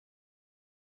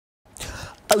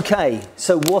Okay,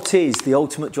 so what is the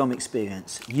Ultimate Drum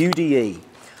Experience? UDE.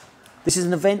 This is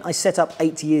an event I set up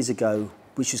 8 years ago,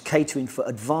 which was catering for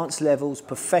advanced levels,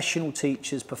 professional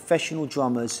teachers, professional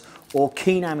drummers, or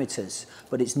keen amateurs,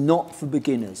 but it's not for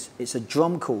beginners. It's a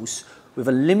drum course with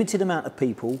a limited amount of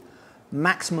people,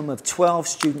 maximum of 12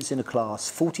 students in a class,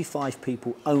 45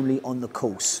 people only on the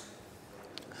course,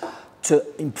 to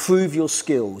improve your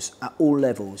skills at all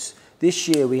levels. This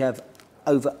year we have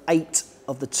over 8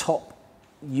 of the top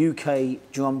UK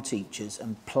drum teachers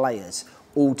and players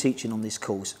all teaching on this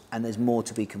course, and there's more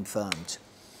to be confirmed.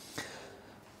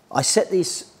 I set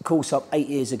this course up 8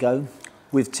 years ago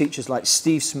with teachers like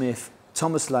Steve Smith,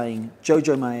 Thomas Lane,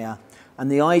 Jojo Mayer,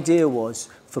 and the idea was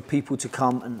for people to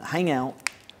come and hang out,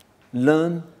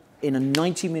 learn in a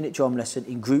 90-minute drum lesson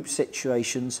in group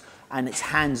situations, and it's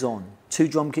hands-on. 2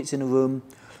 drum kits in a room.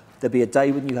 There'll be a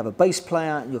day when you have a bass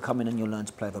player and you'll come in and you'll learn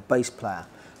to play with a bass player.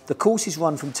 The course is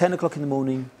run from 10 o'clock in the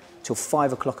morning till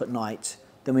 5 o'clock at night.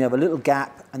 Then we have a little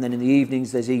gap, and then in the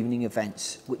evenings there's evening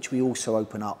events, which we also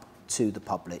open up to the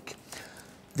public.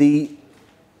 The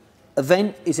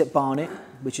event is at Barnet,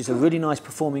 which is a really nice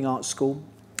performing arts school.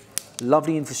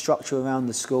 Lovely infrastructure around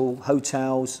the school,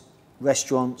 hotels,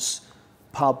 restaurants,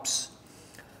 pubs.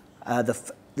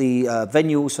 The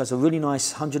venue also has a really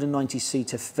nice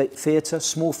 190-seater theatre,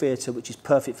 small theatre, which is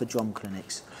perfect for drum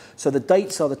clinics. So the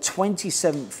dates are the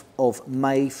 27th of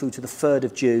May through to the 3rd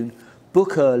of June.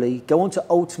 Book early, go on to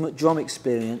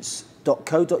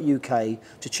ultimatedrumexperience.co.uk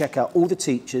to check out all the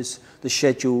teachers, the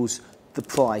schedules, the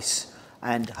price,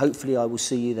 and hopefully I will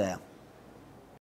see you there.